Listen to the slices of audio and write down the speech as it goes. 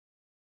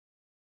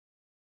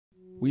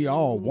We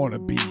all wanna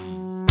be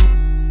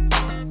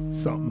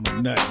something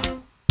or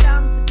nothing.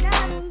 Something for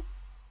nothing.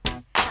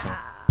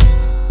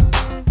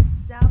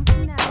 Something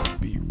for nothing.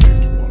 Be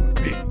rich, wanna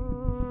be.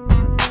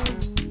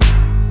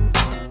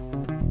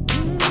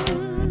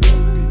 Wanna be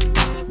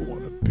rich,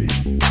 wanna be.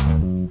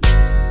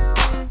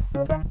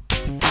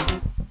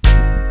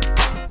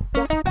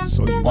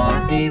 So you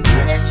wanna be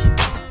rich.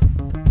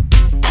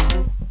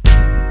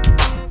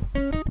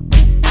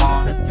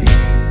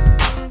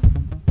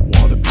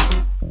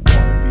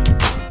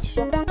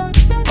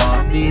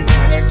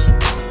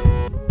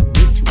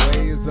 Which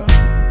way is up?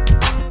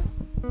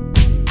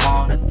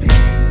 Wanna be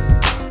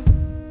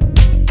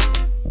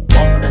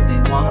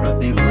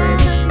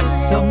rich.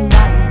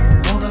 Somebody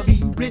wanna be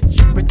rich,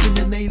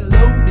 pretending they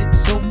loaded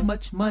so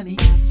much money.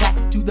 Sack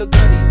to the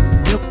gunny,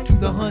 milk to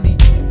the honey.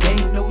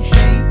 Ain't no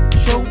shame,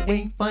 show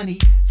ain't funny.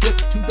 Flip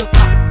to the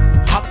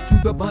flop, hop to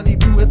the bunny.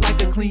 Do it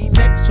like a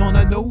Kleenex on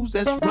a nose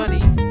that's runny.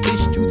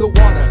 Fish to the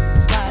water,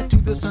 slide to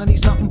the sunny.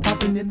 Something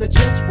pumping in the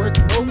chest worth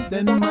more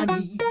than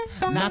money.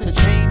 Not the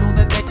chain on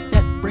the neck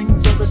that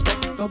brings a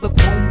respect, or the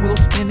chrome wheel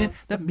spinning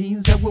that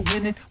means that we're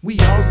winning. We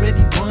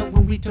already won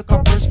when we took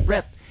our first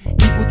breath.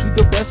 Equal to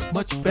the best,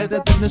 much better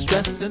than the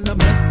stress and the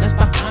mess that's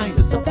behind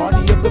us. A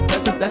party of the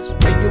present, that's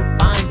where you'll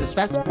find us.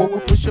 Fast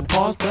forward, push a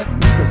pause button,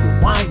 neither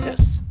rewind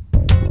us.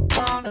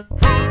 Wanna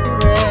be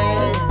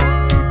rich.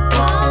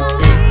 Wanna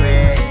be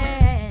rich.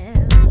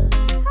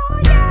 Oh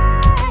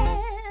yeah.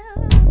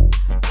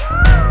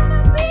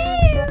 Wanna be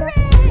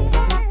rich.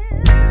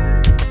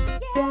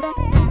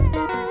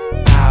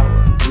 Yeah. Power,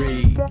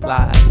 greed,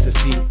 lies,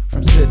 deceit.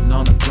 From sitting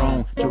on the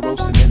throne to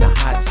roasting in the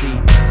hot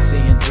seat.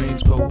 Seeing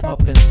dreams go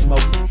up in smoke.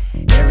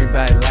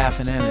 Everybody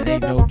laughing and it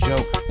ain't no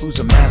joke. Who's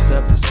a master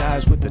of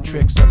disguise with the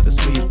tricks up the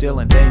sleeve?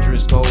 Dealing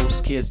dangerous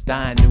goals, kids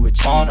dying to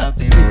achieve. Wanna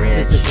be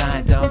It's a rich.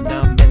 giant dumb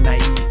and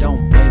naive.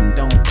 Don't blink,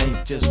 don't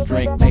think, just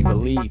drink, make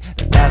believe.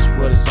 That's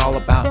what it's all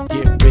about.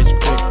 Get rich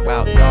quick,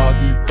 while dog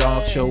eat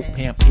dog. Show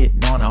pimp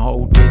hitting on a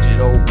whole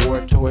digital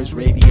war toys,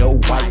 radio,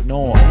 white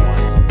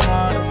noise.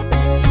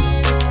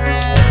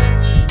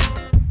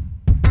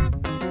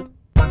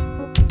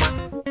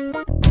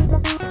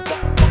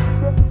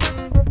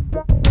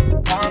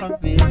 Wanna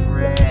be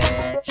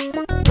rich.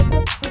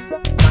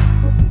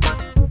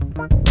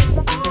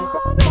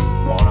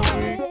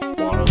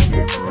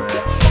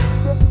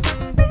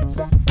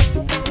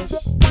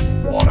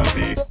 Wanna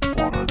be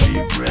rich. Wanna be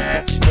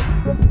rich.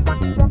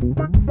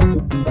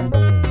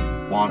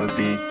 Wanna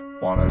be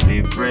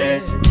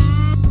rich.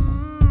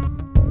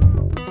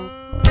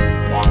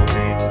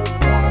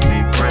 Wanna be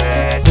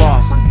rich.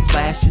 Flossing,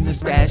 flashing and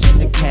stashing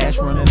the cash,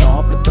 running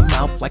off at the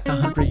mouth like a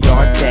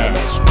 100-yard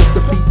dash. Put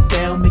the beat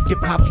down, make your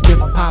pops rip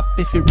pop.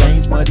 If it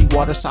rains, muddy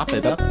water, sop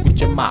it up with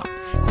your mop.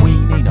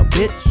 Queen ain't a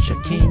bitch, a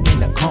king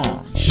ain't a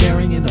con.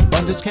 Sharing in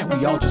abundance, can't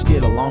we all just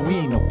get along? We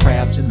ain't no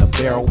crabs in the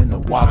barrel when the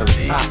water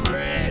is hot.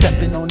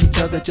 Stepping on each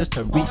other just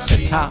to reach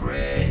the top.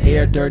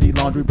 Hair dirty,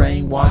 laundry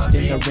brainwashed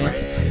in the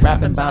rinse.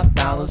 Rapping about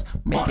dollars,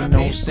 making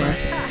no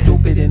sense.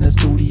 Stupid in the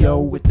studio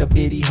with the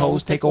bitty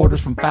hoes. Take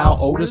orders from foul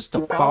odors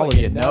to follow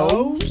your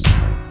nose.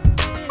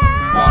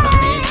 Wanna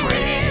be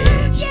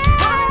rich.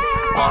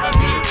 Wanna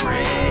be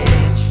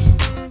rich.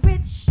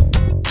 Rich,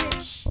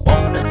 rich.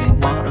 Wanna be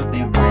rich. Wanna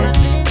be rich.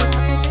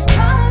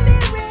 Wanna be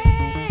rich.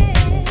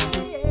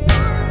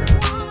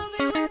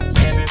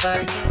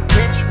 Everybody get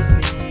rich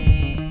with me.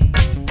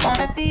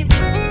 Wanna be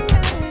rich.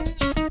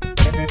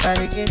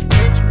 Everybody get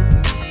rich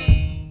with me.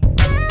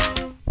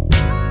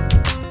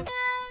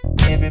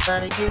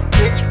 Everybody get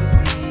rich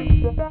with me.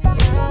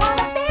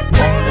 Wanna be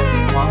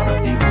rich. Wanna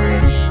be rich.